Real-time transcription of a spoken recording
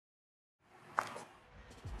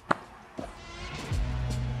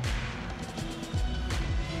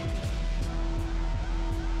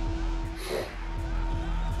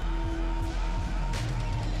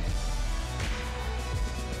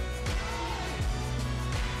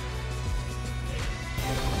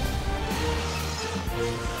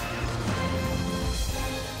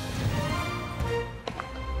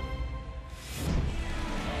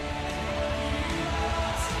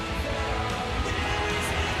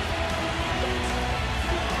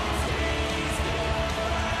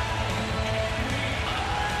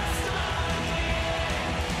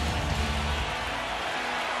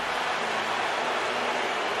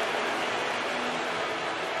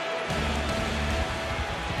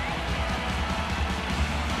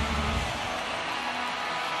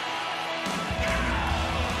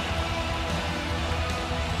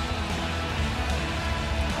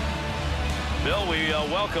we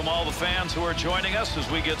welcome all the fans who are joining us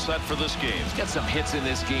as we get set for this game. Let's get some hits in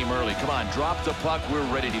this game early. Come on, drop the puck. We're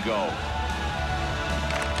ready to go.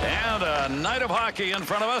 And a night of hockey in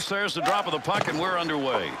front of us. There's the drop of the puck, and we're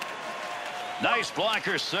underway. Nice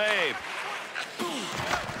blocker save.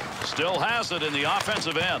 Still has it in the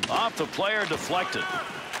offensive end. Off the player, deflected.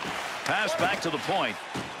 Pass back to the point.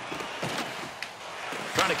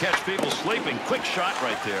 Trying to catch people sleeping. Quick shot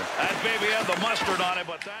right there. That baby had the mustard on it,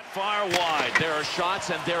 but that far wide. There are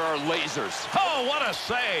shots and there are lasers. Oh, what a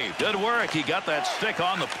save. Good work. He got that stick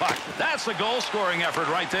on the puck. That's the goal-scoring effort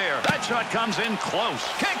right there. That shot comes in close.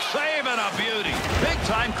 Kick save and a beauty.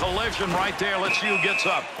 Big-time collision right there. Let's see who gets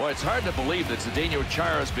up. Well, it's hard to believe that Zdeno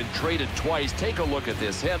Chara has been traded twice. Take a look at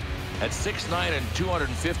this hit. At 6'9" and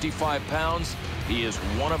 255 pounds, he is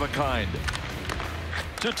one of a kind.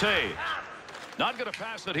 To Toews. Not going to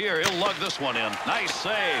pass it here. He'll lug this one in. Nice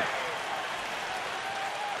save.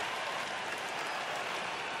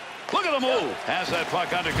 Look at the move. Has that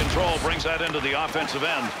puck under control. Brings that into the offensive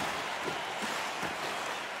end.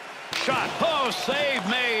 Shot. Oh, save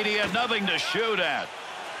made. He had nothing to shoot at.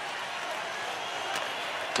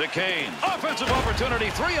 To Kane. Offensive opportunity.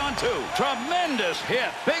 3-on-2. Tremendous hit.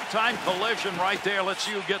 Big-time collision right there. Let's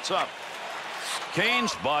see who gets up.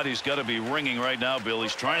 Kane's body's got to be ringing right now, Bill.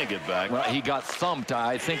 He's trying to get back. Well, he got thumped.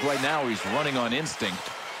 I think right now he's running on instinct.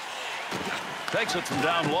 Takes it from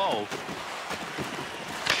down low.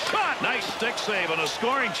 Shot! Nice stick save and a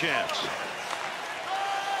scoring chance.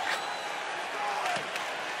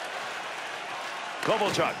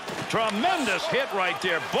 Kovalchuk. Tremendous hit right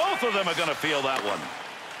there. Both of them are going to feel that one.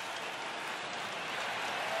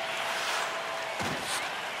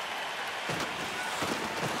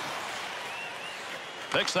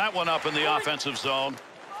 Picks that one up in the offensive zone.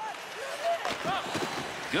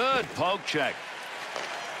 Good poke check.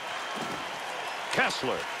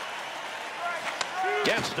 Kessler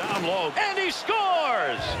gets down low, and he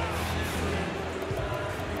scores!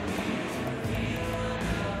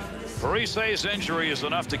 Parise's injury is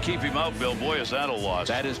enough to keep him out, Bill. Boy, is that a loss.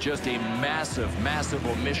 That is just a massive, massive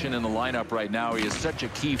omission in the lineup right now. He is such a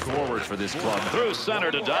key forward for this club. Through center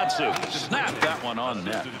to Datsyuk. Snap that one on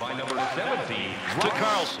net. By number 17, To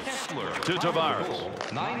Carlson. Kessler. To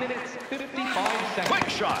Tavares. 9 minutes, 55 seconds. Quick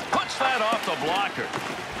shot. Puts that off the blocker.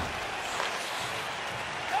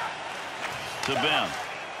 To Ben.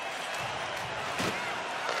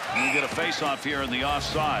 You get a face-off here in the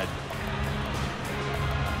offside.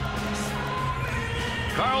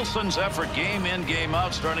 Carlson's effort game in, game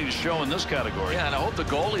out starting to show in this category. Yeah, and I hope the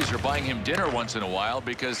goalies are buying him dinner once in a while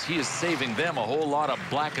because he is saving them a whole lot of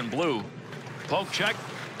black and blue. Poke check.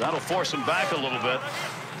 That'll force him back a little bit.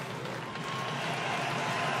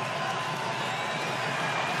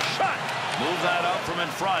 Shot. Move that out from in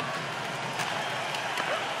front.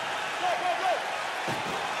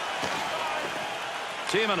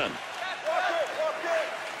 Timonen.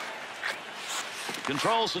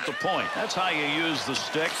 Controls at the point. That's how you use the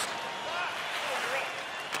stick.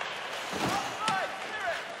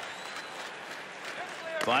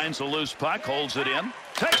 Finds a loose puck, holds it in.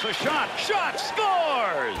 Takes a shot. Shot.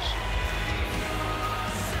 Scores!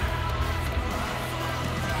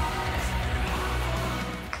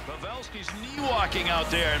 Pavelski's knee walking out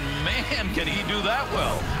there, and man, can he do that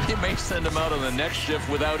well. He may send him out on the next shift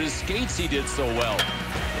without his skates. He did so well.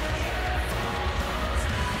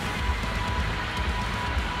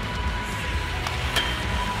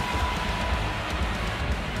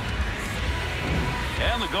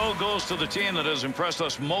 And the goal goes to the team that has impressed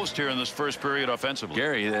us most here in this first period offensively.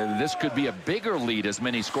 Gary, this could be a bigger lead as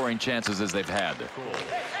many scoring chances as they've had. To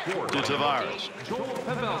Tavares. Joel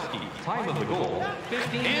Pavelski, time of the goal,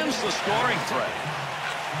 15. Ends the scoring threat.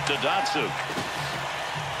 To Datsyuk.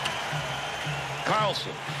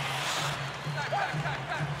 Carlson.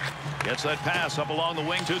 Gets that pass up along the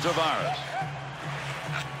wing to Tavares.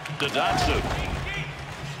 To Datsyuk.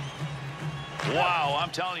 Wow,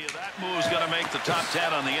 I'm telling you, that move's going to make the top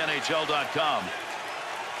 10 on the NHL.com.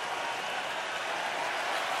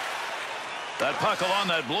 That puck along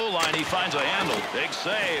that blue line, he finds a handle. Big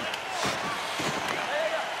save.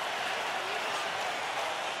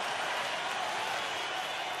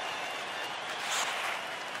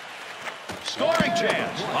 Scoring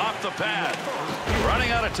chance off the pad.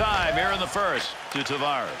 Running out of time here in the first. To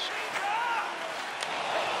Tavares.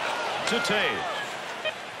 To Toews.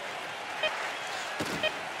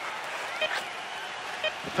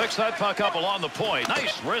 Picks that puck up along the point.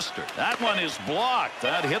 Nice wrister. That one is blocked.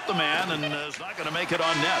 That hit the man and is not going to make it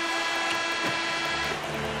on net.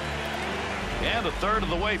 And a third of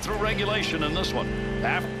the way through regulation in this one.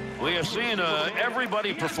 We have seen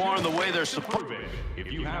everybody perform the way they're supposed to.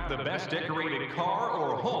 If you have the best decorated car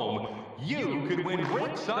or home, you could win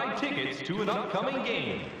ringside tickets to an upcoming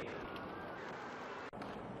game.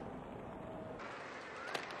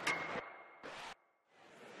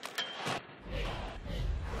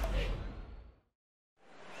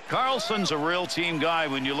 Carlson's a real team guy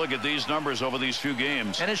when you look at these numbers over these few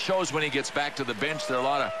games. And it shows when he gets back to the bench. There are a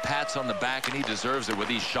lot of pats on the back, and he deserves it with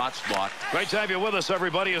these shots blocked. Great to have you with us,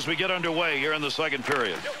 everybody, as we get underway here in the second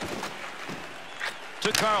period.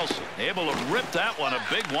 To Carlson, able to rip that one, a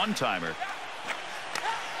big one-timer.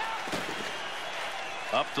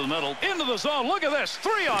 Up to the middle, into the zone. Look at this,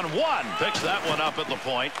 3-on-1. Picks that one up at the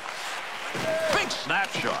point. Big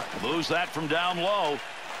snapshot. Lose that from down low.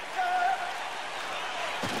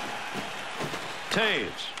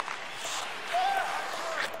 Taves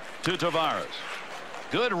to Tavares.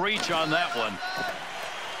 Good reach on that one.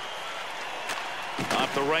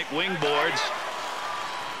 Off the right wing boards.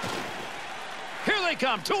 Here they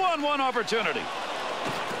come. 2-on-1 opportunity.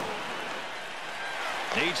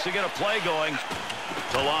 Needs to get a play going.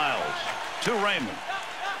 To Lyles. To Raymond.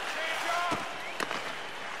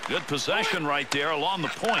 Good possession right there along the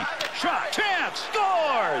point. Shot. Chance.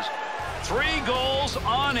 Scores. 3 goals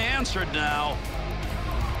unanswered now.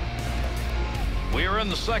 We are in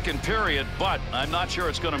the second period, but I'm not sure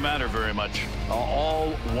it's going to matter very much.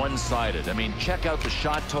 All one-sided. I mean, check out the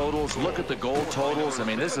shot totals. Look at the goal totals. I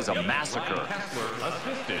mean, this is a massacre. Kessler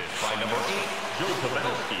assisted by number 8, Joe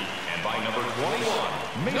Pavelski, and by number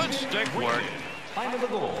 21, Good stick work. Time of the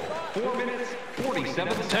goal, 4 minutes,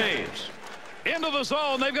 47 seconds. Taves. Into the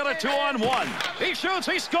zone. They've got a 2-on-1. He shoots.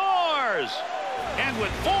 He scores. And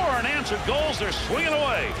with 4 unanswered goals, they're swinging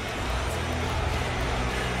away.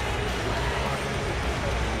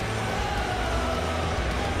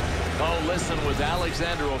 Oh, listen, with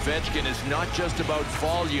Alexander Ovechkin, it's not just about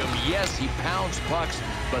volume. Yes, he pounds pucks,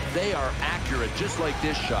 but they are accurate, just like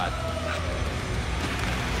this shot.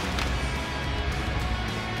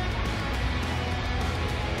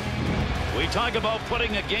 We talk about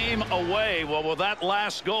putting a game away. Well, with that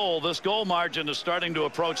last goal, this goal margin is starting to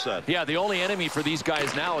approach that. Yeah, the only enemy for these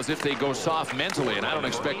guys now is if they go soft mentally, and I don't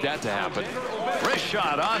expect that to happen. Wrist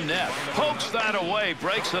shot on net. Pokes that away.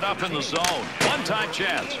 Breaks it up in the zone. One-time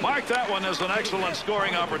chance. Mark that one as an excellent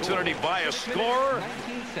scoring opportunity by a scorer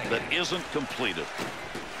that isn't completed.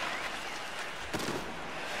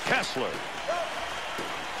 Kessler.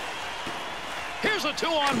 Here's a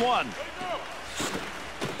 2-on-1.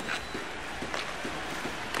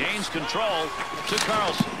 Gains control to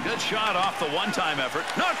Carlson. Good shot off the one-time effort.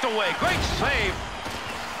 Knocked away. Great save.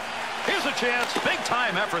 Here's a chance.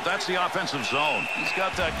 Big-time effort. That's the offensive zone. He's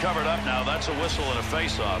got that covered up now. That's a whistle and a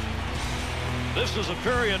face-off. This is a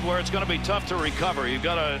period where it's going to be tough to recover. You've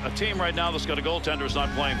got a team right now that's got a goaltender who's not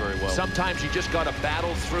playing very well. Sometimes you just got to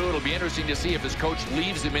battle through. It'll be interesting to see if his coach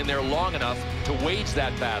leaves him in there long enough to wage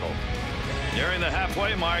that battle. Nearing the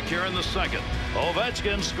halfway mark here in the second.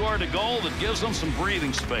 Ovechkin scored a goal that gives them some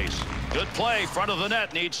breathing space. Good play. Front of the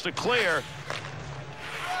net needs to clear.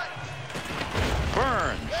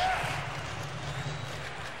 Burns.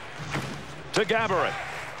 To Gaudreau.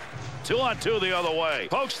 2-on-2 the other way.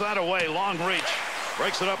 Pokes that away. Long reach.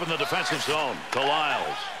 Breaks it up in the defensive zone. To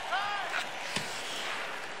Lyles.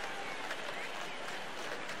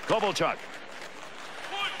 Kovalchuk.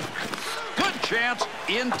 Good chance.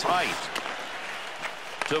 In tight.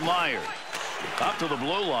 To Myers. Up to the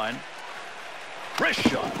blue line. Wrist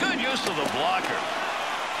shot. Good use of the blocker.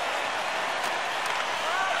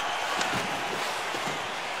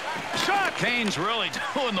 Shot. Kane's really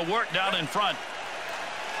doing the work down in front.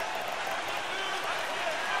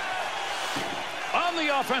 On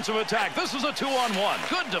the offensive attack. This is a 2-on-1.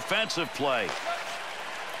 Good defensive play.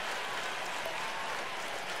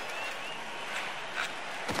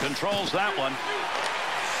 Controls that one.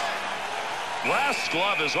 Last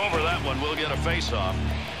glove is over that one. We'll get a face-off.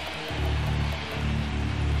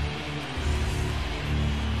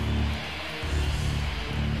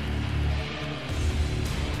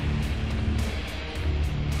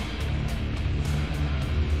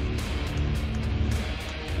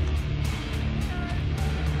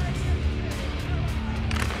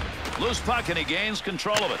 Loose puck, and he gains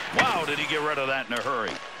control of it. Wow, did he get rid of that in a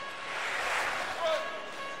hurry.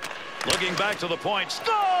 Looking back to the point.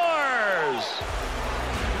 Scores!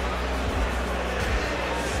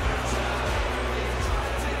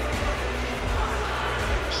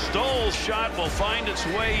 Stoll's shot will find its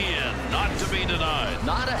way in. Not to be denied.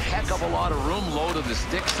 Not a heck of a lot of room low to the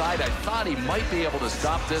stick side. I thought he might be able to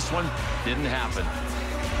stop this one. Didn't happen.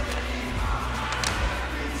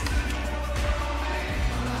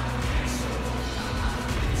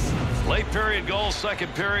 Late period goal,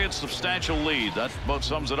 second period, substantial lead. That about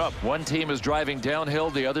sums it up. One team is driving downhill,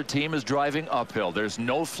 the other team is driving uphill. There's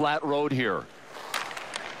no flat road here.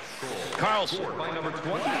 Carlson. By number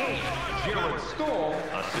 28, Jared Stoll,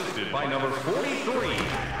 assisted by number 43,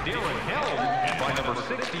 Darren Helm, and by number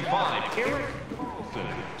 65, Eric Carlson.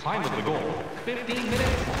 Time of the goal, 15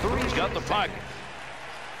 minutes, 3 He's got the puck.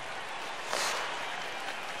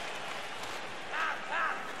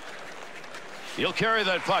 He'll carry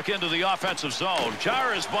that puck into the offensive zone.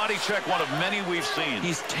 Chara's body check, one of many we've seen.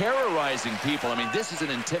 He's terrorizing people. I mean, this is an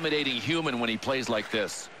intimidating human when he plays like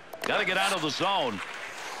this. Got to get out of the zone.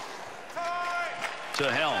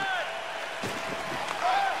 To Helm.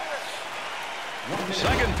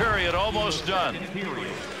 Second period almost done.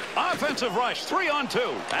 Offensive rush,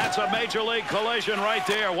 3-on-2. That's a major league collision right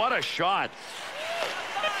there. What a shot.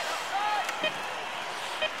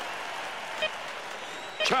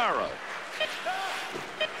 Chara.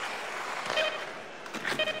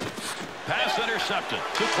 Pass intercepted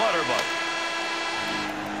to Clutterbuck.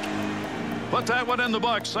 Put that one in the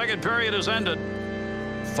box. Second period has ended.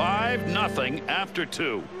 5-0 after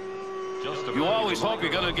 2. You always hope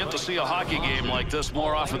you're going to get to see a hockey game like this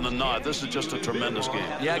more often than not. This is just a tremendous game.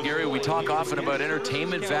 Yeah, Gary, we talk often about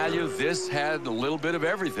entertainment value. This had a little bit of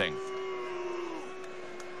everything.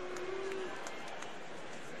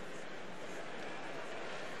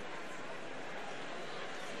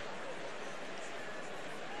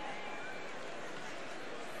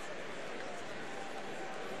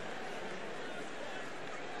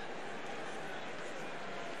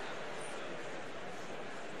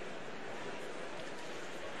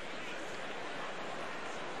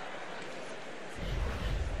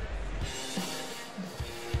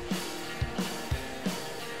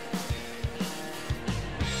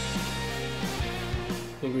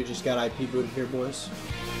 I think we just got IP booted here, boys.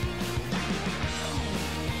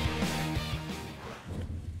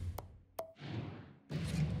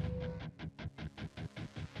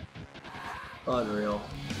 Unreal.